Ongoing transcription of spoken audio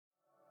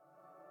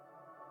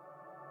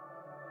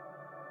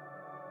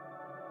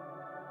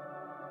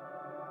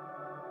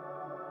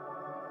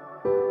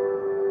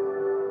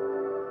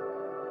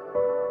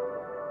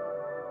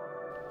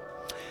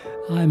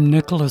I'm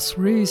Nicholas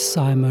Rees.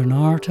 I'm an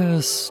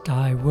artist.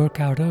 I work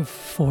out of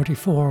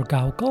 44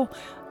 Gaukel,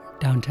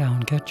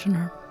 downtown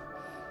Kitchener.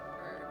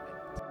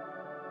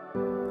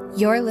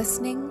 You're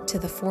listening to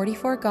the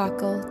 44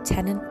 Gaukel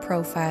Tenant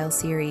Profile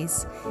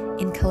Series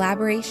in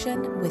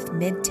collaboration with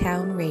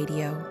Midtown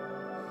Radio,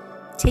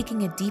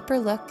 taking a deeper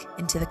look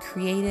into the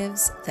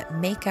creatives that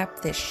make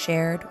up this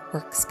shared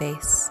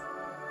workspace.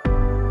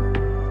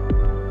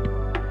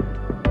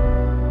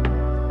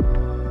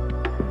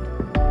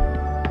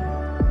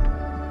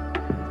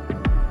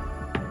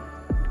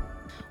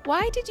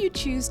 Why did you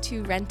choose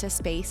to rent a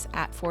space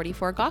at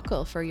 44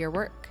 Gaukel for your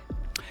work?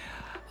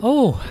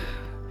 Oh,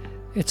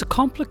 it's a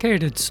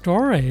complicated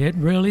story. It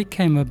really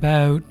came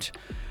about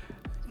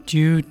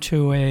due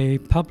to a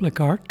public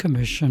art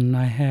commission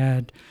I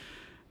had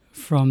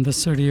from the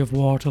city of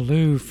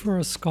Waterloo for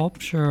a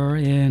sculpture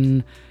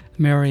in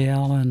Mary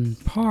Ellen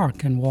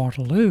Park in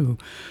Waterloo.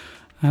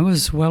 That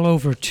was well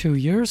over 2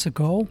 years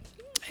ago,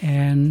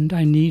 and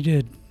I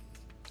needed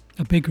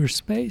a bigger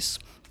space.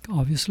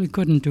 Obviously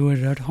couldn't do it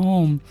at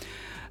home,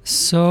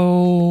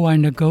 so I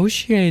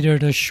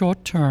negotiated a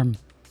short-term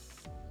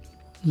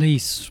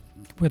lease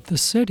with the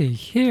city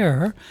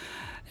here,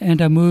 and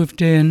I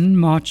moved in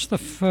March the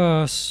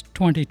 1st,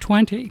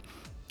 2020,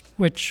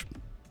 which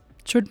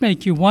should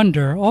make you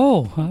wonder,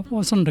 that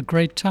wasn't a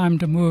great time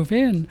to move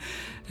in.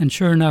 And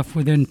sure enough,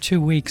 within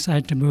 2 weeks I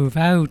had to move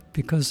out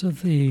because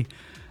of the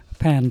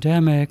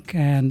pandemic,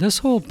 and this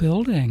whole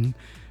building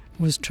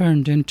was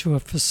turned into a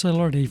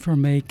facility for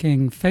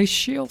making face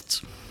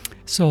shields.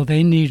 So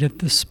they needed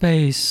the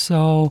space.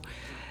 So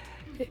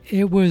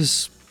it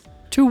was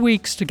 2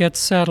 weeks to get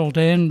settled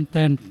in,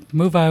 then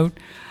move out,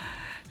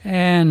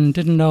 and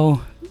didn't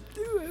know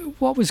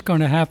what was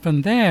going to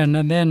happen then.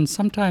 And then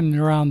sometime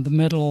around the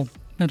middle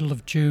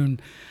of June,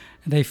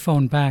 they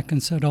phoned back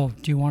and said,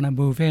 do you want to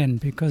move in?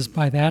 Because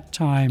by that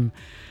time,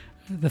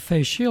 the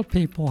face shield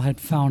people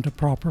had found a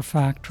proper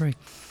factory.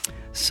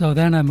 So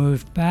then I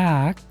moved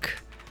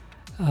back.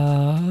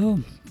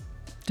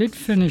 Did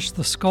finish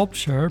the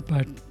sculpture,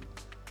 but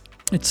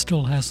it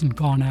still hasn't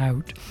gone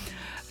out.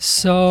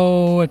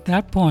 So at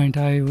that point,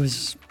 I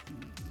was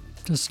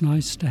just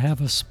nice to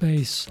have a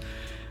space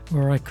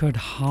where I could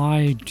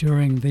hide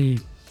during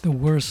the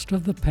worst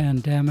of the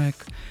pandemic,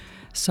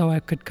 so I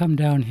could come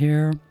down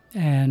here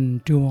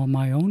and do all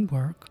my own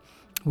work,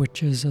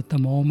 which is at the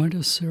moment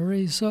a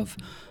series of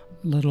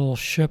little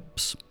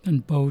ships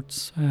and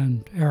boats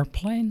and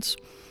airplanes.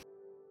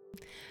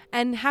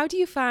 And how do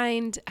you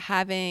find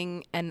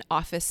having an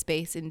office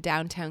space in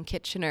downtown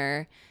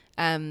Kitchener?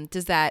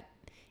 Does that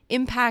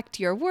impact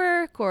your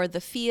work or the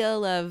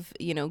feel of,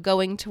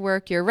 going to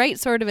work? You're right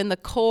sort of in the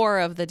core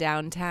of the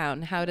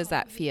downtown. How does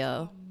that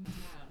feel?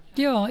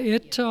 Yeah,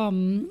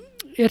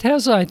 it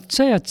has, I'd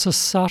say it's a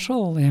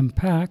subtle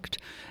impact.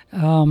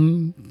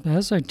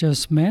 As I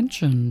just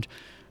mentioned,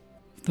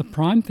 the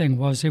prime thing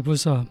was it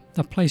was a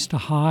place to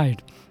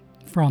hide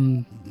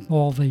from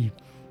all the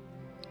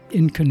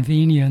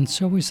inconvenience,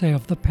 shall we say,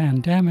 of the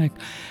pandemic.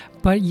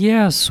 But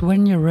yes,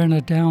 when you're in a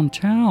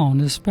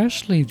downtown,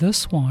 especially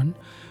this one,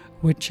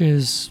 which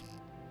is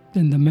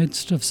in the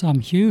midst of some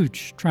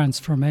huge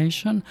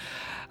transformation,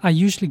 I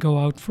usually go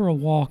out for a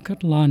walk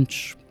at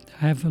lunch,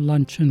 have a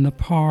lunch in the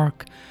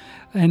park.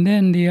 And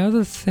then the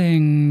other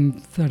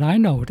thing that I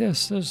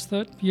noticed is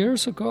that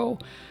years ago,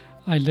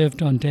 I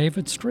lived on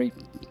David Street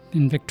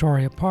in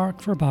Victoria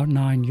Park for about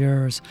 9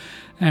 years.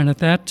 And at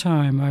that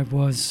time, I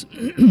was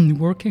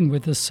working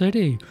with the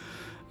city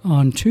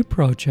on 2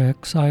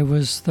 projects. I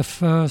was the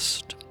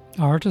first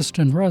artist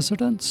in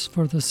residence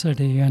for the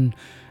city in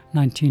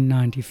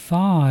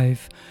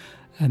 1995.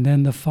 And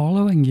then the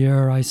following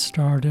year, I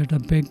started a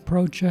big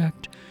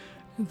project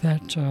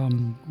that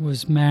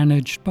was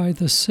managed by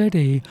the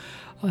city.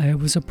 It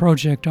was a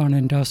project on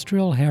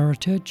industrial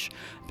heritage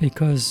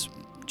because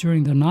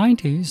during the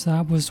 90s,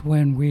 that was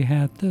when we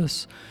had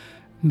this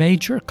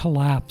major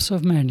collapse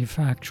of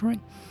manufacturing.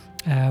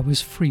 It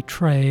was free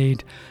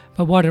trade,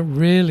 but what it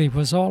really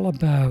was all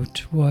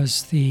about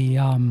was the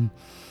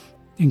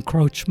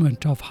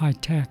encroachment of high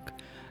tech.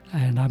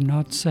 And I'm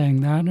not saying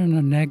that in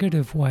a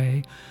negative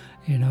way.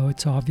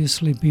 It's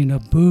obviously been a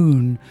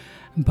boon,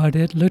 but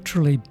it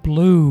literally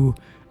blew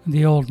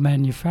the old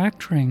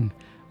manufacturing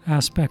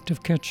aspect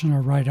of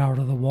Kitchener right out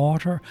of the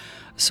water.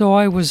 So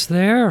I was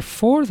there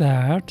for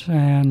that,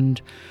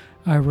 and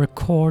I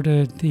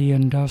recorded the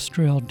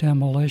industrial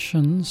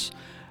demolitions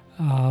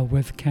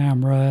with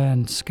camera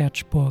and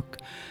sketchbook,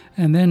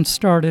 and then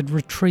started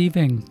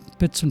retrieving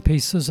bits and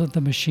pieces of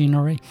the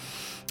machinery.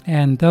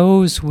 And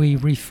those we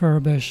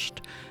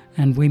refurbished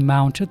and we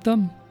mounted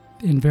them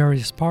in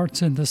various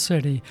parts in the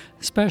city,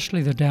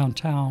 especially the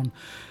downtown,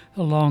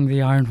 along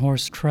the Iron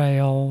Horse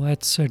Trail,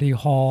 at City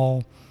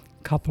Hall,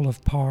 a couple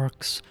of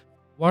parks.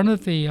 One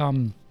of the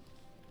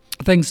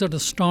things that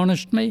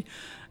astonished me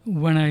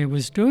when I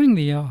was doing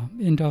the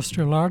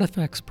Industrial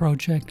Artifacts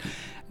project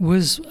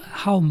was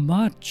how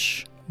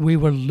much we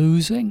were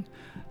losing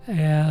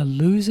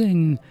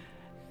in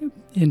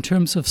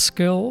terms of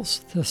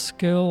skills. The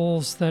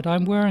skills that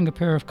I'm wearing a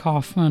pair of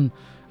Kaufman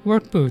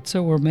work boots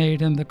that were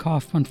made in the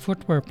Kaufman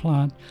footwear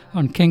plant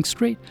on King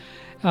Street.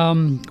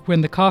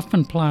 When the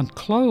Kaufman plant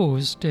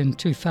closed in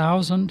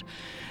 2000,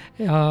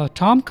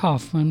 Tom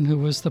Kaufman, who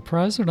was the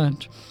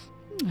president,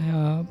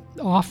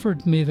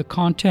 offered me the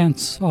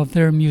contents of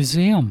their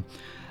museum.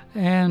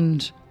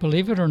 And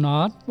believe it or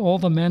not, all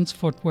the men's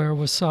footwear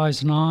was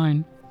size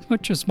 9,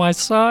 which is my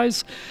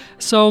size.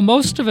 So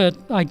most of it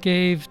I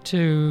gave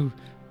to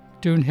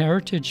Doon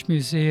Heritage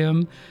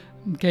Museum,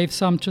 gave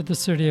some to the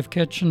City of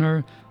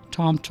Kitchener.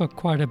 Tom took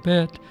quite a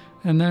bit,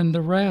 and then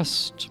the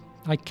rest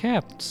I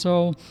kept.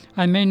 So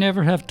I may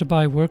never have to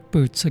buy work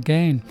boots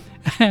again.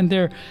 And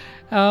they're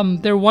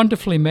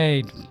wonderfully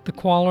made. The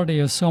quality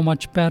is so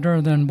much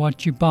better than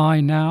what you buy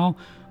now.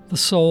 The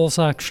soles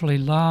actually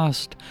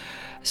last.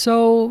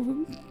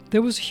 So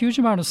there was a huge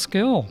amount of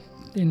skill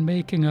in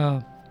making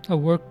a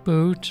work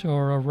boot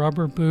or a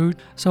rubber boot.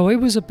 So it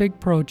was a big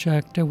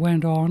project. It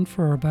went on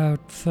for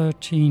about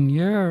 13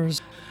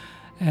 years.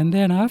 And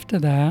then after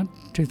that,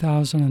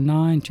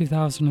 2009,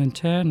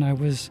 2010,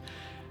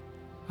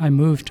 I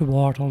moved to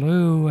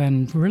Waterloo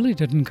and really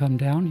didn't come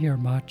down here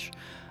much.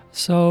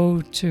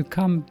 So to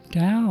come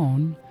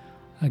down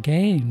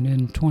again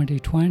in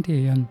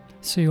 2020 and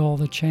see all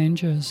the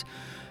changes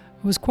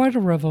was quite a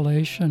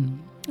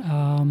revelation.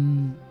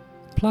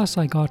 Plus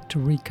I got to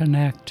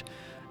reconnect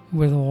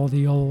with all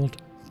the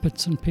old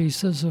bits and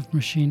pieces of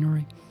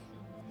machinery.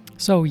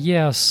 So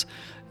yes,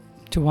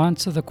 to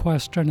answer the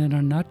question in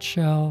a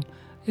nutshell,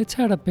 it's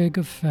had a big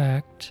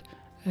effect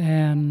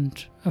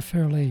and a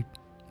fairly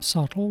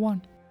subtle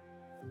one.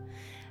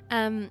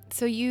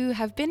 So you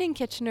have been in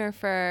Kitchener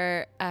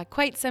for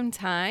quite some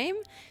time,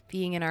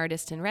 being an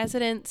artist in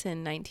residence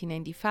in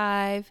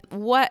 1995.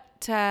 What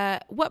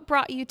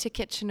brought you to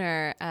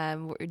Kitchener?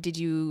 Did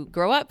you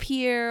grow up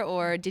here,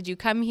 or did you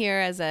come here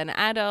as an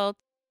adult?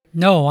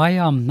 No,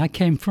 I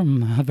came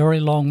from a very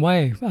long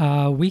way.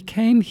 We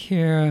came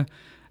here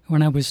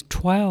when I was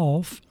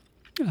 12,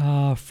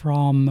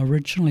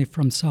 originally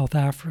from South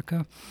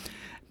Africa.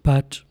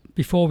 But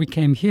before we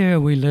came here,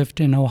 we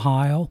lived in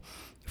Ohio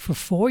for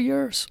 4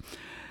 years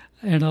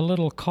in a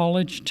little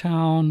college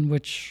town,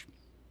 which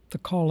the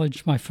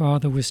college my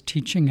father was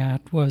teaching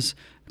at was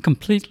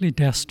completely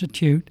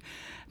destitute,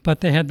 but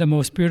they had the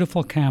most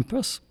beautiful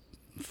campus,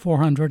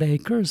 400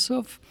 acres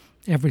of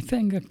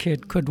everything a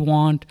kid could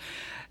want.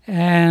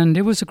 And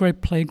it was a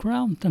great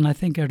playground, and I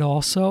think it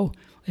also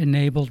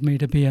enabled me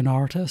to be an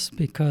artist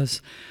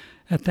because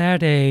at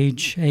that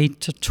age, 8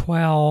 to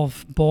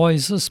 12,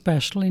 boys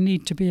especially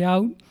need to be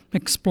out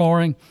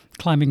exploring,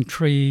 climbing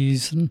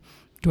trees and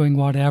doing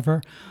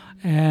whatever.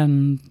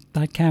 And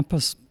that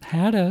campus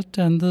had it,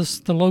 and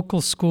the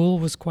local school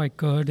was quite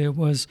good. It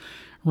was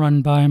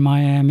run by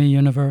Miami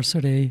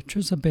University, which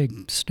is a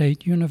big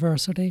state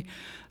university.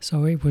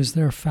 So it was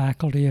their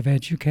faculty of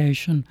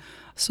education.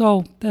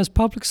 So as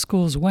public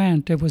schools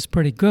went, it was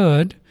pretty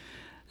good.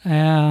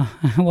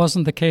 It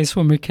wasn't the case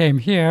when we came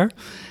here,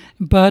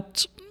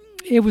 but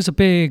it was a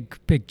big,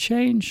 big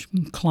change.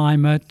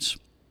 Climate,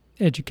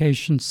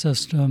 education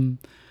system,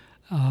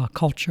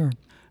 culture.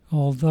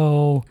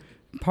 Although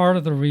part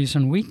of the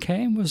reason we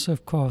came was,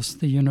 of course,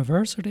 the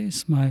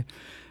universities. My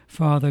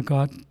father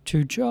got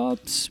 2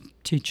 jobs,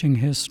 teaching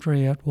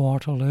history at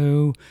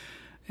Waterloo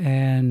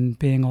and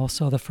being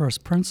also the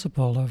first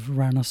principal of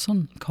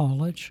Renison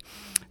College.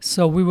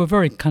 So we were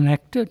very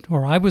connected,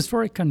 or I was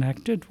very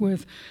connected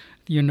with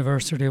the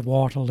University of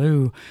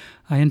Waterloo.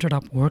 I ended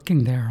up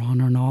working there on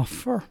and off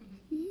for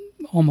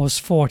almost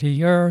 40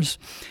 years.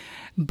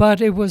 But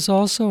it was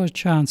also a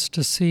chance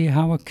to see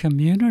how a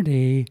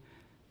community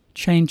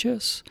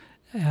changes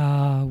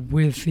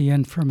with the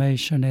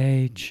information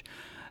age.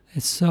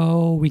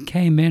 So we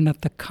came in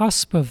at the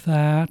cusp of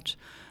that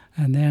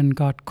and then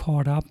got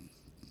caught up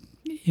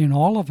in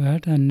all of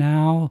it. And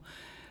now,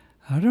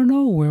 I don't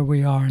know where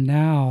we are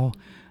now.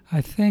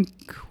 I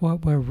think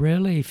what we're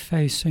really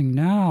facing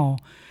now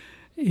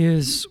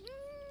is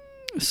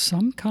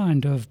some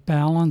kind of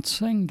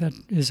balancing that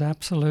is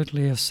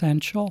absolutely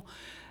essential.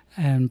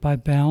 And by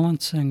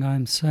balancing,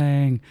 I'm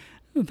saying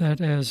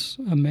that as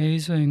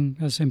amazing,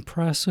 as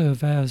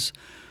impressive as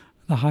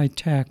the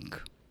high-tech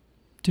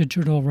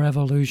digital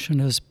revolution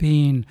has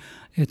been,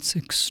 it's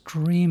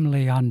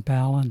extremely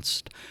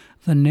unbalanced.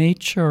 The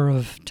nature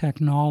of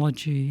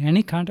technology,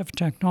 any kind of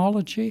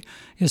technology,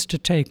 is to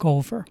take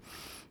over.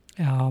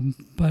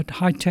 But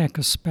high-tech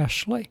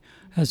especially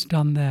has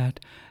done that.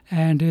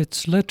 And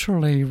it's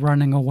literally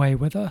running away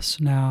with us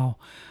now.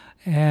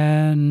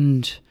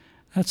 And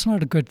that's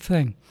not a good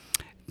thing.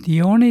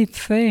 The only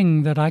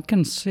thing that I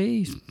can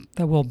see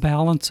that will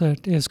balance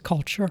it is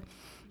culture.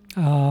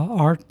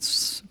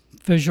 Arts,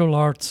 visual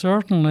arts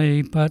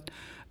certainly, but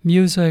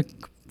music,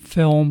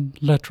 film,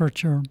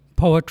 literature,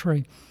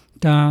 poetry,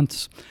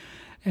 dance.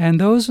 And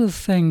those are the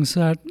things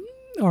that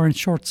are in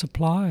short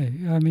supply.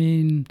 I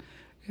mean,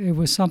 it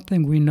was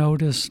something we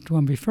noticed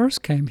when we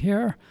first came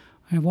here.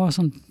 It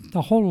wasn't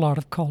a whole lot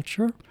of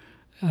culture,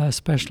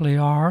 especially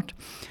art.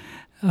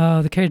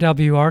 The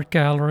KW Art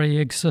Gallery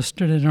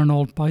existed in an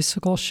old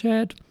bicycle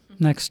shed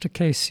next to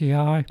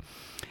KCI.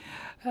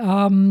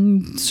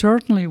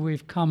 Certainly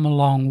we've come a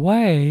long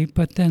way,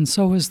 but then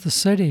so is the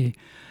city,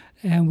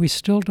 and we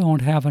still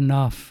don't have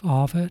enough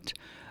of it.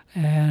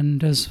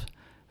 And as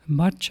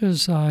much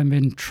as I'm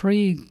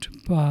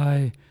intrigued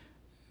by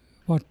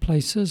what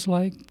places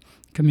like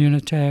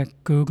Communitech,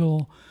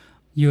 Google,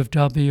 U of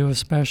W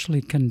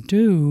especially can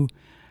do,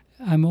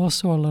 I'm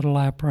also a little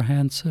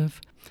apprehensive.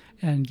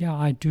 And yeah,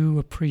 I do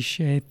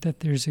appreciate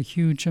that there's a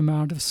huge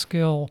amount of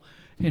skill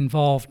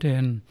involved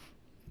in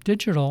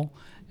digital,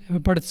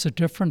 but it's a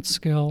different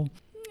skill.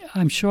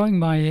 I'm showing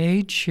my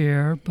age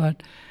here,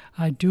 but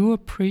I do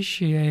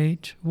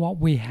appreciate what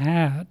we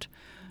had,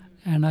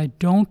 and I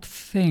don't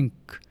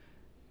think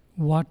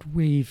what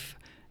we've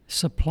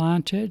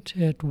supplanted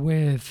it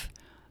with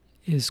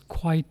is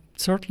quite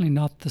certainly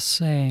not the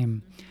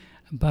same,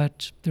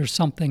 but there's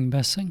something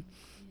missing.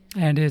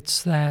 And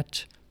it's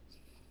that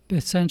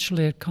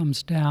essentially it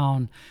comes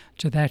down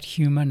to that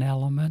human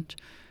element.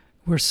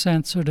 We're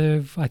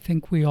sensitive. I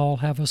think we all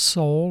have a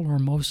soul, or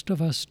most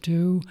of us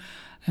do.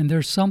 And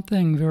there's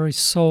something very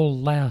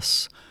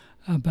soulless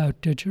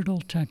about digital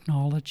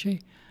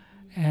technology.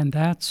 And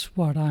that's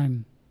what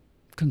I'm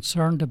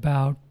concerned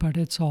about, but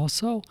it's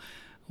also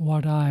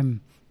what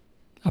I'm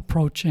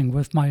approaching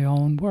with my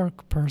own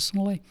work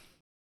personally.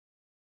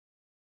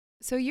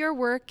 So your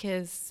work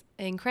is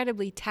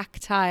incredibly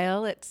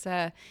tactile. It's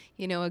a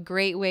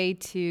great way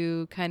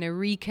to kind of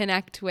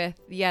reconnect with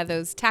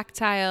those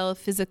tactile,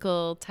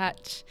 physical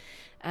touch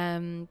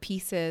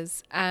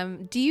pieces.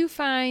 Do you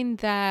find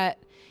that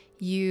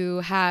you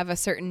have a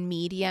certain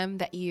medium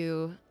that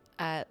you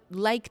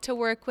like to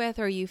work with,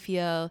 or you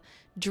feel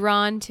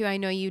drawn to? I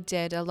know you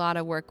did a lot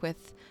of work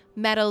with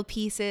metal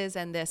pieces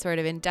and the sort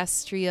of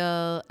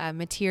industrial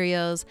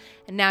materials,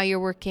 and now you're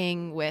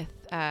working with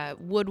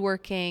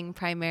woodworking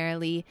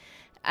primarily.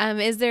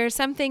 Is there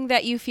something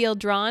that you feel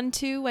drawn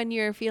to when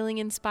you're feeling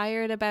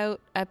inspired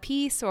about a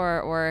piece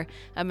or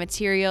a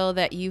material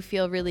that you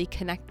feel really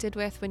connected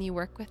with when you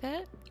work with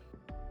it?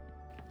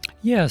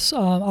 Yes,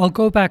 I'll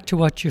go back to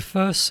what you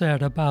first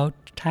said about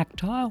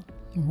tactile,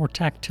 or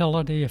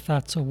tactility, if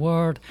that's a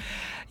word.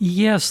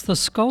 Yes, the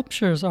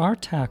sculptures are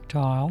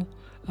tactile.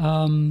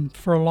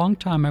 For a long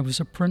time, I was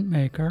a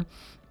printmaker,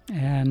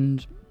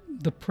 and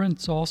the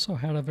prints also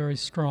had a very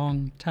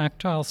strong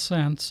tactile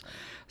sense.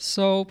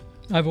 So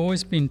I've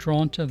always been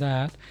drawn to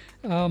that.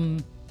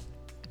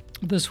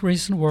 This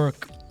recent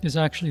work is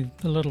actually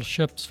the little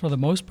ships, for the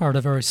most part,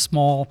 are very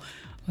small.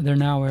 They're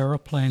now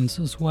aeroplanes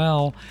as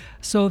well.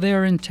 So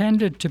they're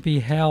intended to be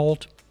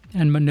held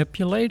and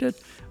manipulated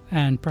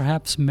and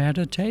perhaps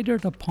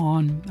meditated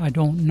upon. I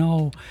don't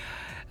know.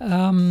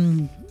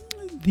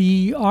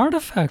 The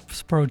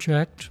Artifacts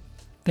project,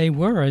 they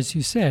were, as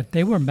you said,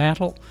 they were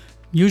metal,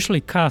 usually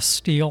cast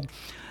steel.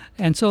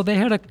 And so they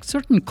had a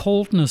certain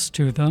coldness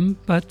to them,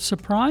 but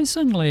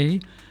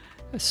surprisingly,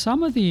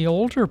 some of the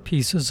older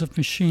pieces of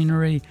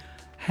machinery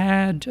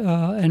had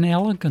an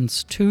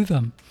elegance to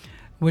them,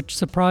 which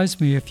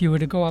surprised me. If you were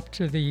to go up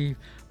to the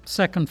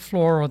second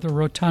floor of the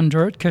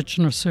rotunda at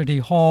Kitchener City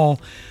Hall,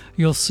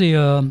 you'll see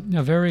a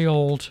very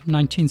old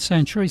 19th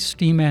century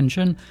steam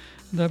engine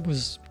that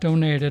was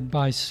donated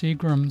by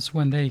Seagram's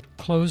when they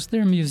closed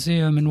their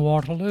museum in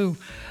Waterloo.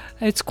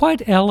 It's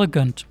quite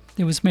elegant.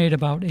 It was made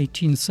about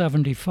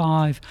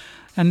 1875.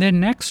 And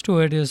then next to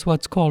it is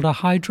what's called a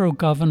hydro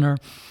governor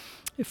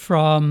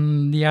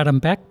from the Adam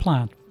Beck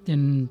plant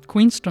in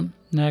Queenston,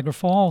 Niagara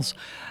Falls.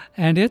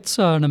 And it's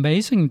an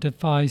amazing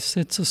device.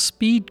 It's a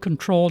speed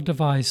control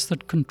device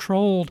that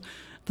controlled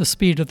the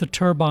speed of the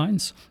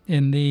turbines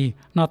in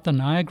not the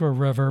Niagara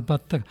River,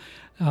 but the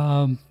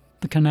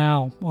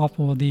canal,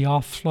 or the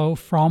off-flow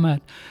from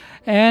it.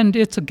 And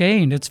it's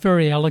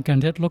very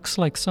elegant. It looks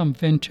like some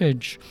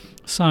vintage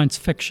science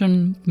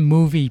fiction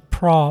movie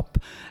prop.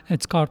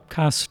 It's got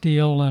cast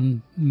steel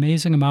and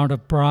amazing amount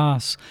of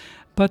brass.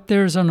 But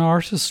there's an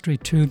artistry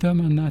to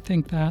them, and I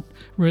think that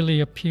really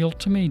appealed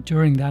to me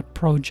during that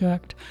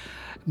project.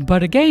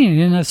 But again,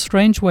 in a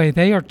strange way,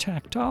 they are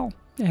tactile,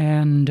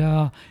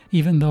 and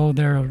even though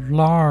they're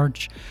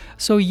large.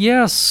 So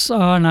yes,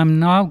 and I'm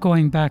now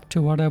going back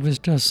to what I was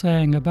just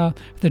saying about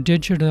the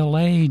digital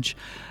age.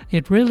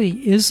 It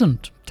really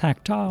isn't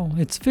tactile.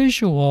 It's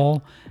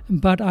visual,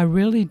 but I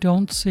really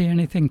don't see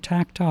anything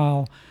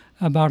tactile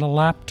about a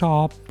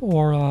laptop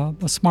or a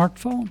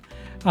smartphone,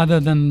 other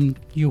than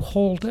you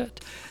hold it.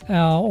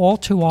 All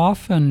too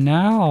often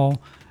now,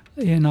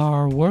 in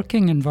our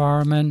working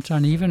environment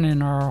and even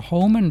in our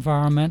home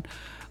environment,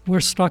 we're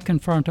stuck in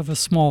front of a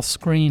small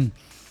screen.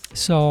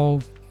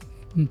 So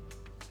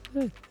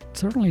it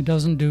certainly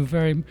doesn't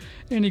do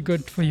any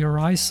good for your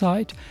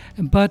eyesight.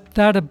 But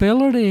that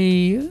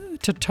ability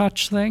to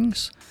touch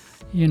things,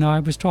 I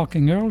was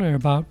talking earlier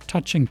about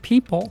touching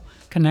people,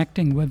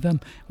 connecting with them.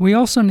 We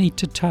also need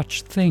to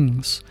touch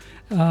things,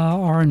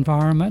 our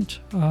environment,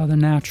 the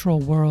natural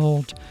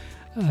world,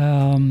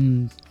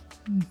 the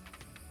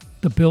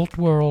built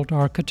world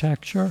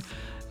architecture.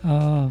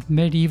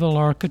 Medieval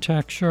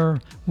architecture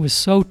was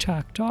so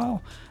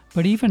tactile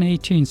But even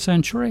 18th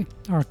century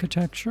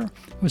architecture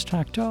was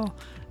tactile.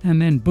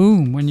 And then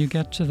boom, when you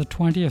get to the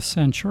 20th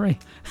century,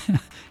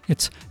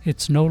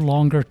 it's no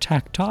longer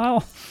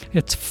tactile,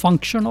 it's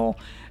functional.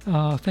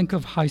 Think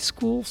of high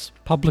schools,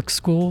 public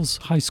schools,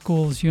 high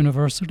schools,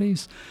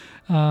 universities.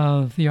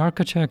 The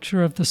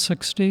architecture of the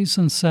 60s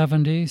and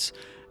 70s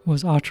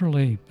was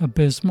utterly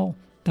abysmal.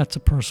 That's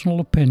a personal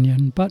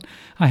opinion, but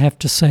I have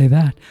to say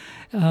that.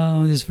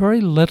 There's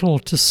very little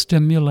to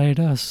stimulate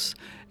us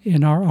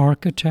in our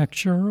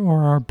architecture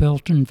or our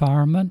built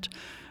environment,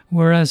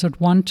 whereas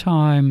at one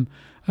time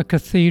a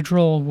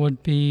cathedral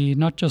would be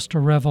not just a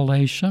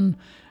revelation,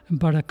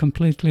 but a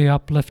completely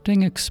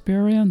uplifting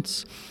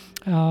experience.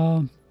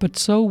 But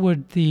so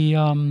would the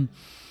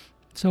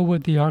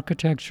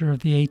architecture of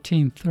the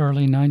 18th,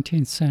 early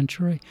 19th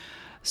century.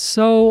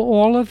 So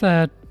all of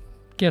that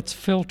gets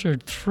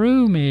filtered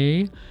through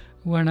me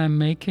when I'm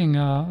making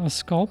a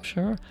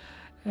sculpture,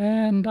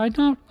 and I'm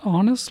not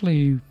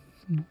honestly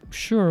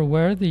sure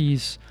where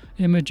these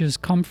images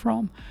come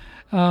from.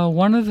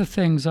 One of the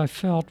things I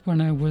felt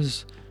when I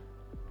was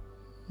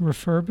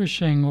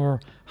refurbishing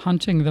or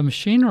hunting the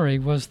machinery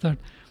was that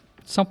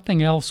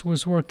something else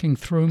was working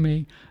through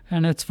me,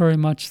 and it's very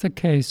much the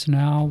case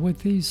now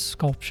with these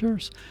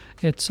sculptures.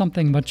 It's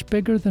something much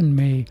bigger than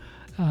me.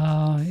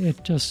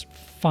 It just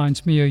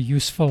finds me a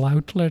useful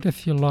outlet,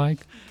 if you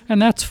like, and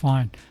that's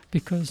fine,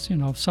 because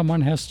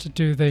someone has to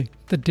do the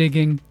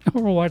digging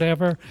or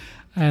whatever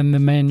and the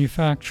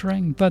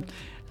manufacturing. But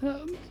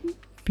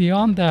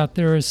beyond that,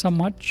 there is so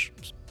much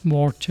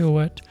more to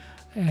it,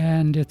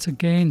 and it's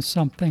again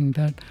something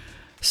that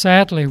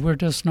sadly we're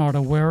just not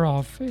aware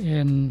of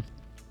in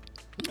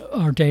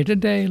our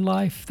day-to-day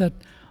life, that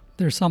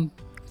there's some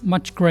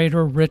much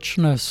greater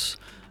richness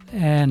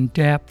and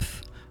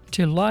depth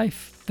to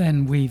life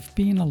than we've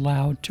been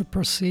allowed to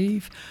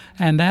perceive.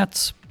 And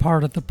that's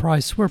part of the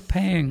price we're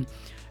paying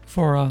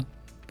for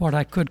what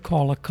I could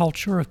call a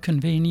culture of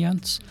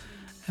convenience,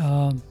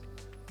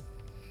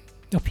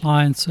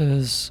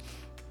 appliances,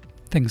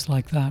 things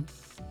like that.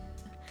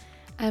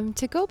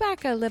 To go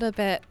back a little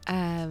bit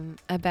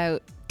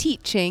about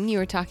teaching, you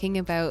were talking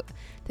about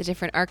the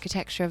different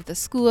architecture of the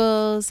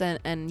schools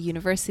and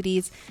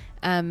universities.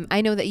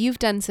 I know that you've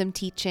done some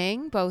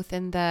teaching, both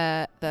in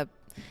the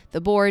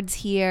boards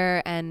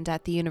here and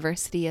at the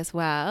university as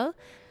well.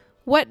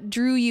 What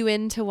drew you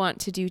in to want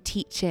to do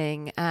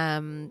teaching?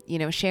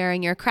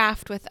 Sharing your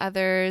craft with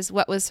others.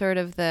 What was sort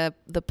of the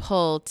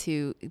pull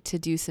to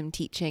do some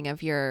teaching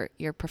of your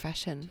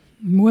profession?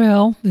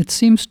 Well, it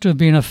seems to have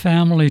been a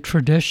family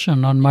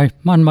tradition on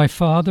my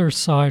father's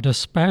side,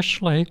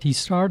 especially. He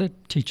started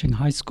teaching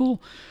high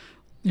school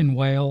in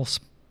Wales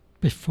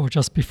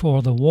just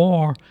before the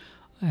war.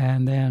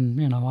 And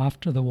then,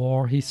 after the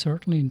war, he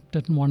certainly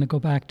didn't want to go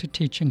back to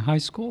teaching high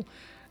school.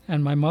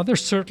 And my mother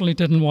certainly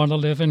didn't want to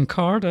live in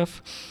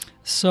Cardiff.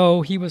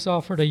 So he was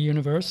offered a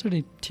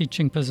university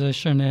teaching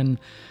position in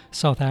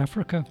South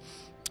Africa.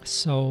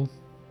 So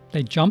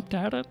they jumped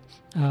at it.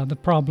 The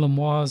problem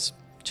was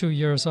 2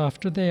 years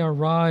after they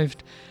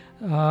arrived,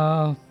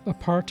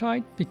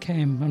 apartheid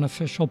became an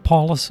official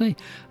policy.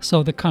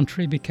 So the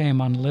country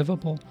became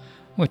unlivable,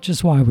 which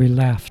is why we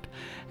left.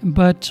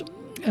 But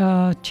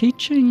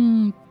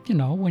teaching,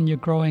 when you're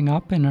growing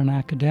up in an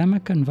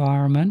academic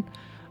environment,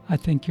 I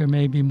think you're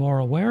maybe more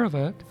aware of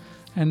it.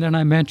 And then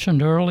I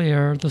mentioned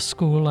earlier the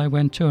school I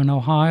went to in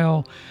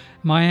Ohio.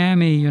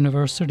 Miami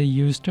University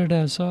used it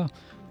as a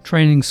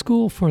training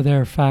school for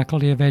their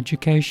faculty of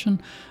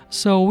education.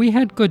 So we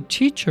had good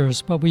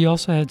teachers, but we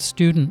also had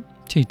student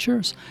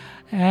teachers.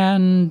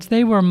 And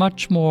they were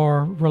much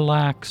more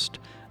relaxed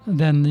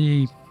than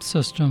the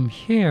system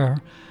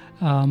here,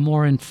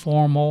 more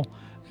informal,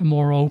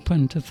 more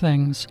open to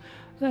things.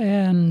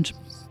 And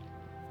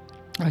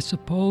I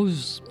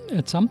suppose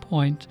at some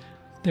point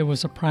there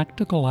was a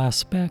practical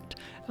aspect.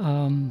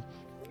 I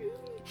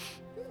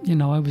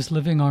was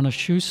living on a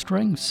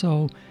shoestring,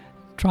 so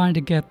trying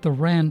to get the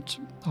rent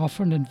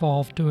often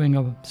involved doing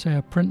a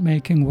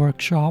printmaking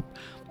workshop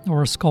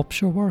or a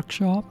sculpture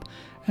workshop.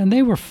 And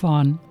they were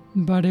fun,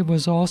 but it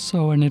was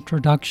also an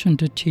introduction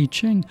to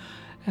teaching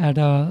at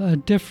a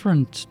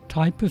different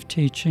type of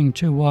teaching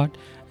to what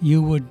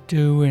you would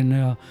do in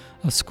a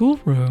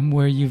schoolroom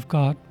where you've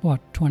got,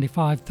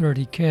 25,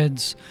 30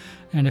 kids,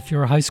 and if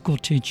you're a high school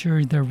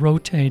teacher, they're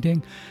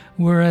rotating.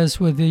 Whereas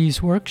with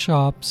these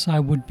workshops, I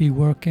would be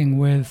working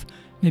with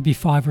maybe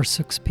 5 or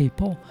 6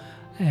 people.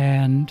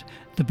 And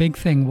the big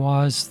thing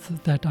was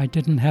that I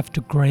didn't have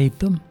to grade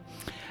them.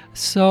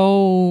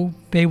 So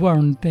they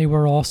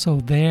were also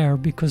there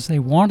because they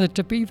wanted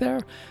to be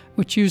there,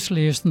 which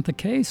usually isn't the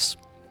case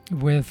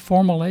with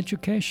formal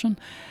education.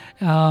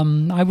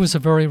 I was a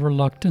very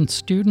reluctant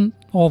student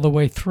all the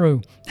way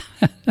through.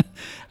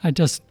 I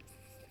just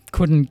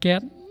couldn't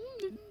get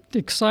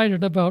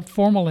excited about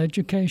formal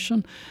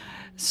education.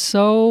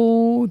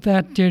 So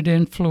that did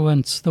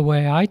influence the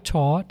way I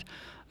taught.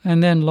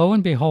 And then lo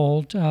and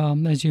behold,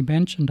 as you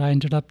mentioned, I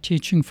ended up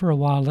teaching for a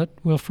while at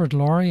Wilfrid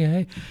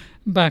Laurier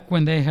back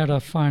when they had a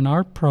fine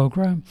art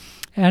program.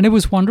 And it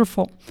was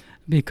wonderful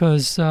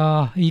because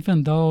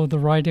even though the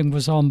writing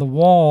was on the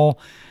wall,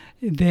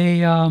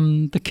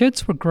 the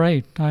kids were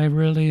great. I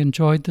really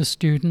enjoyed the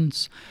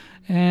students,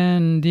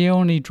 and the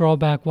only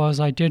drawback was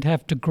I did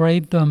have to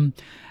grade them,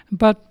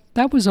 but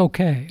that was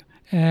okay.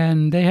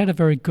 And they had a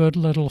very good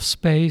little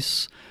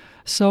space.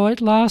 So it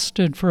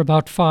lasted for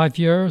about 5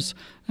 years,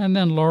 and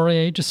then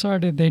Laurier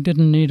decided they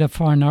didn't need a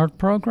fine art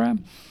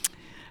program,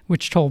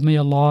 which told me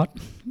a lot.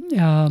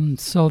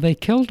 So they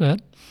killed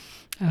it.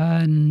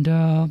 And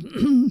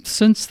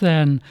since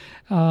then,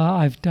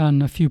 I've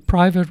done a few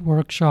private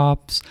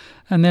workshops,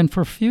 and then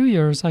for a few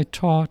years I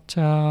taught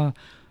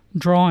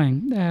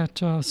drawing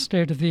at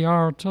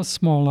state-of-the-art, a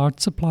small art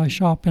supply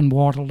shop in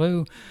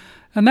Waterloo.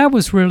 And that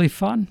was really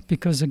fun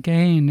because,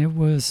 again, it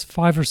was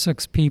 5 or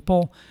 6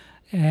 people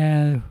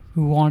who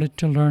wanted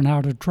to learn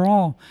how to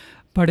draw.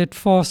 But it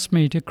forced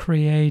me to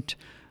create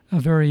a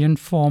very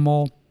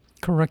informal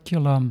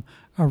curriculum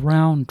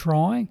around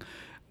drawing,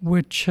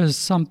 which is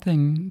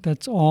something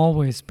that's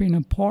always been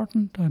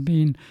important. I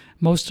mean,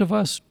 most of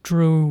us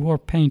drew or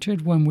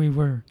painted when we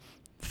were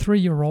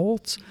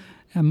 3-year-olds,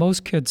 and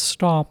most kids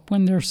stop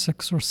when they're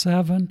 6 or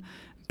 7,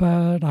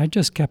 but I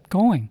just kept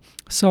going.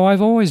 So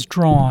I've always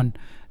drawn,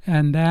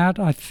 and that,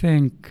 I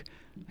think,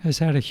 has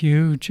had a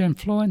huge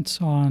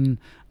influence on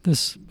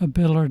this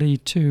ability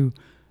to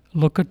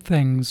look at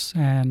things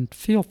and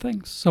feel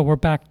things. So we're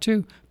back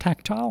to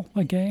tactile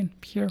again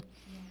here.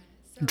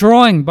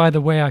 Drawing, by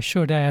the way, I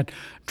should add,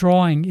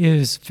 drawing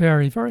is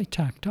very, very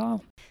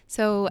tactile.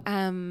 So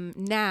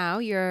now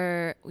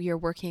you're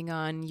working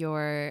on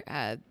your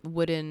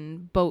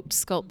wooden boat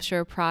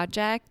sculpture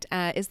project.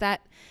 Is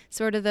that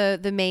sort of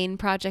the main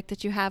project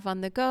that you have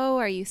on the go?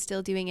 Are you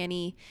still doing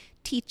any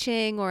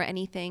teaching or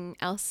anything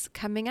else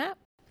coming up?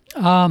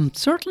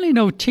 Certainly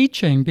no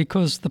teaching,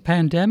 because the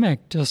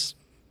pandemic just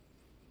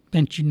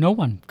meant no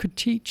one could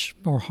teach,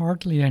 or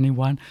hardly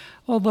anyone,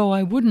 although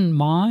I wouldn't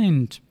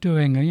mind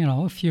doing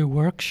a few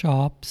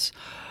workshops.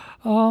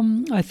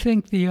 I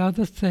think the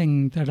other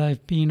thing that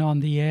I've been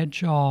on the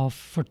edge of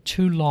for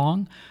too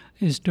long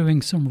is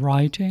doing some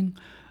writing.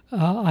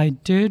 I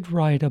did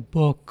write a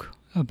book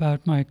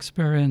about my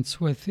experience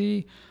with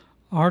the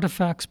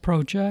Artifacts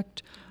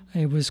Project.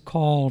 It was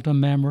called A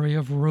Memory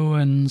of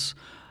Ruins,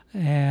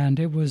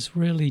 and it was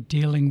really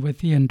dealing with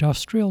the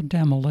industrial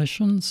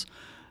demolitions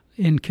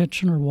in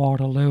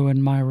Kitchener-Waterloo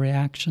and my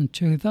reaction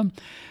to them.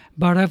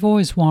 But I've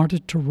always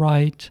wanted to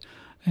write,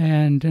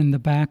 and in the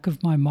back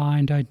of my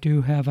mind I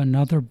do have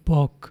another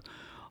book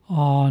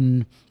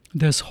on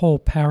this whole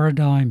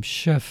paradigm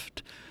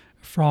shift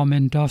from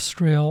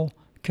industrial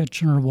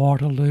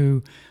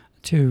Kitchener-Waterloo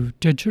to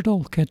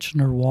digital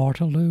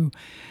Kitchener-Waterloo,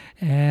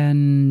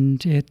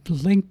 and it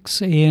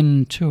links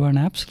into an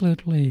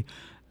absolutely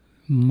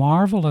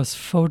marvelous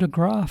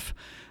photograph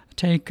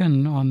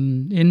taken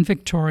in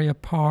Victoria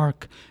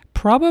Park,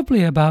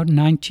 probably about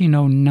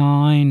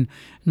 1909,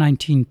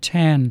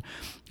 1910.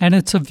 And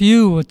it's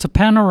a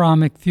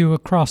panoramic view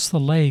across the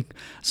lake.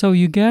 So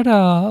you get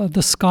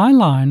the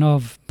skyline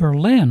of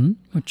Berlin,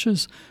 which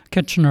is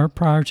Kitchener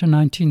prior to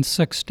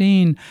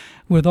 1916,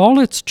 with all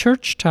its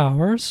church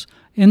towers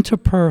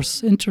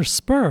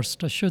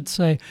interspersed, I should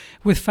say,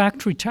 with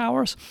factory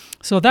towers.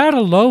 So that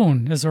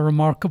alone is a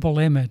remarkable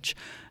image.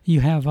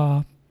 You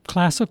have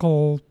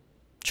classical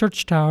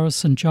church towers.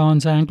 St.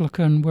 John's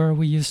Anglican, where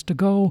we used to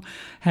go,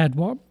 has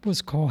what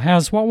was called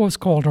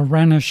a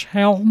Rhenish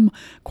helm,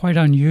 quite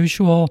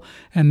unusual,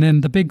 and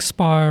then the big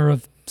spire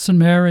of St.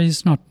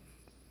 Mary's, not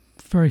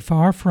very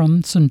far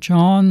from St.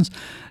 John's,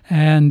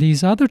 and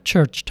these other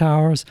church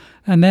towers,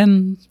 and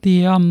then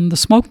the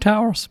smoke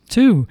towers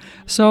too.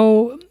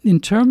 So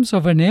in terms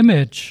of an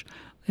image,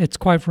 it's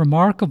quite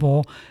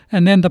remarkable.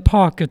 And then the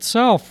park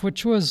itself,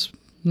 which was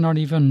not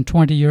even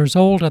 20 years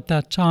old at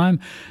that time.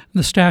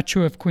 The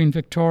statue of Queen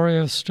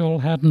Victoria still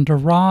hadn't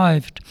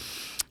arrived.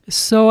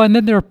 So, and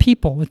then there are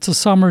people. It's a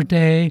summer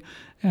day,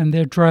 and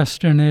they're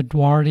dressed in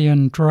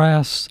Edwardian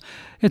dress.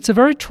 It's a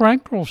very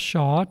tranquil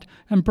shot,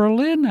 and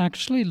Berlin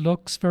actually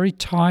looks very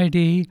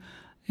tidy,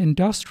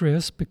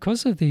 industrious,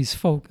 because of these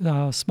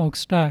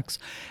smokestacks.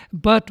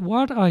 But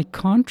what I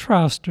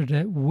contrasted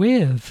it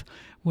with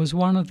was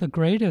one of the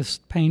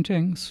greatest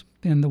paintings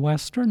in the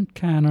Western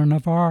canon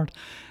of art,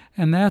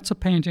 and that's a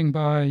painting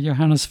by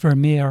Johannes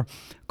Vermeer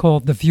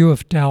called The View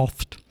of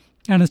Delft.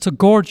 And it's a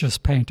gorgeous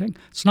painting.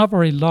 It's not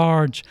very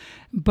large,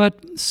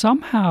 but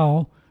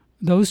somehow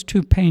those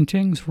two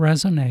paintings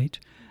resonate,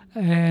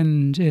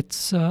 and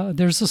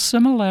there's a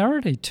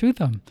similarity to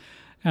them.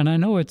 And I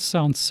know it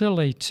sounds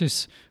silly to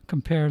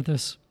compare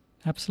this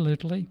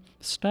absolutely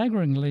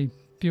staggeringly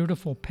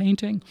beautiful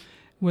painting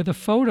with a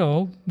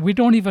photo, we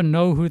don't even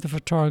know who the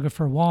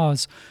photographer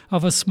was,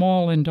 of a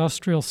small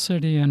industrial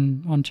city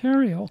in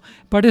Ontario,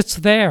 but it's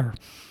there,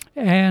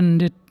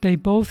 and they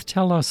both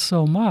tell us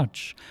so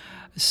much.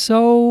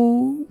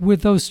 So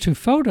with those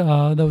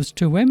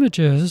two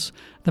images,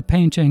 the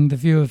painting, The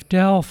View of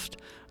Delft,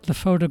 the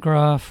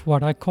photograph,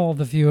 what I call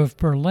The View of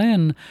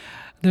Berlin,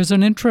 there's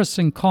an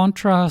interesting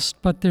contrast,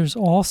 but there's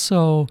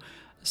also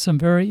some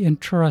very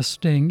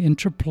interesting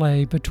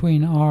interplay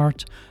between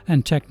art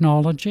and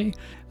technology.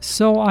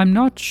 So I'm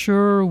not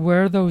sure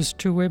where those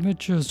two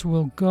images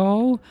will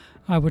go.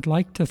 I would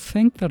like to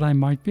think that I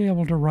might be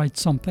able to write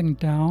something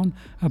down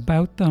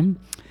about them,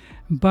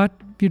 but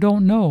you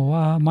don't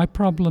know. My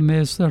problem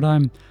is that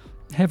I'm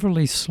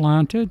heavily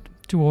slanted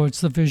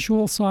towards the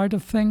visual side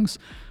of things.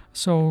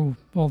 So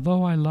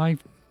although I like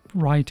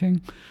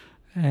writing,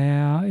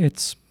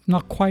 it's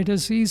not quite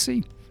as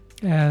easy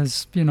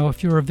as,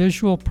 if you're a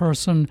visual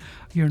person,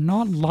 you're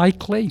not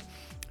likely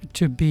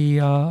to be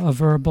a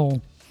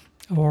verbal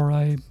or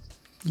a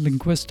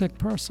linguistic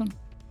person.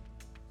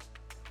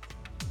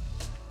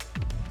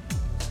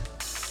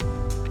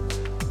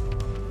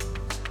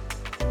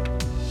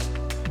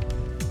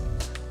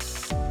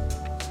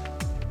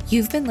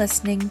 You've been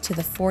listening to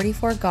the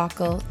 44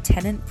 Gaukel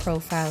Tenant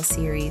Profile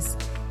Series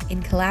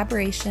in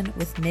collaboration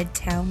with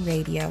Midtown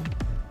Radio.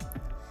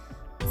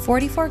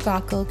 44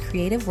 Gaukel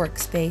Creative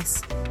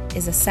Workspace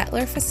is a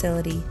settler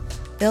facility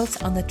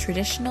built on the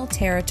traditional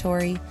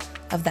territory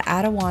of the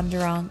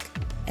Attawanderong,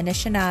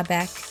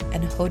 Anishinaabeg,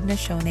 and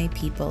Haudenosaunee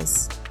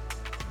peoples.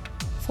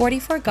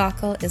 44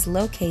 Gaukel is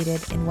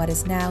located in what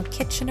is now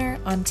Kitchener,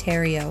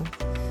 Ontario,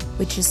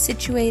 which is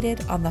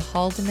situated on the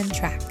Haldimand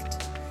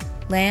Tract,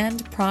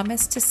 land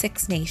promised to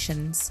 6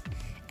 nations,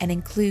 and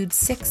includes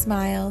 6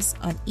 miles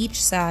on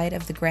each side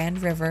of the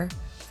Grand River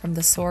from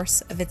the source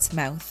of its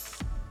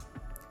mouth.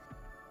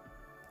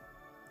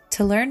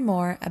 To learn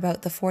more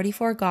about the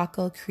 44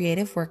 Gaukel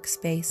Creative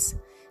Workspace,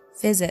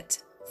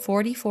 visit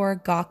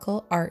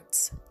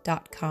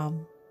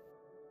 44gaukelarts.com.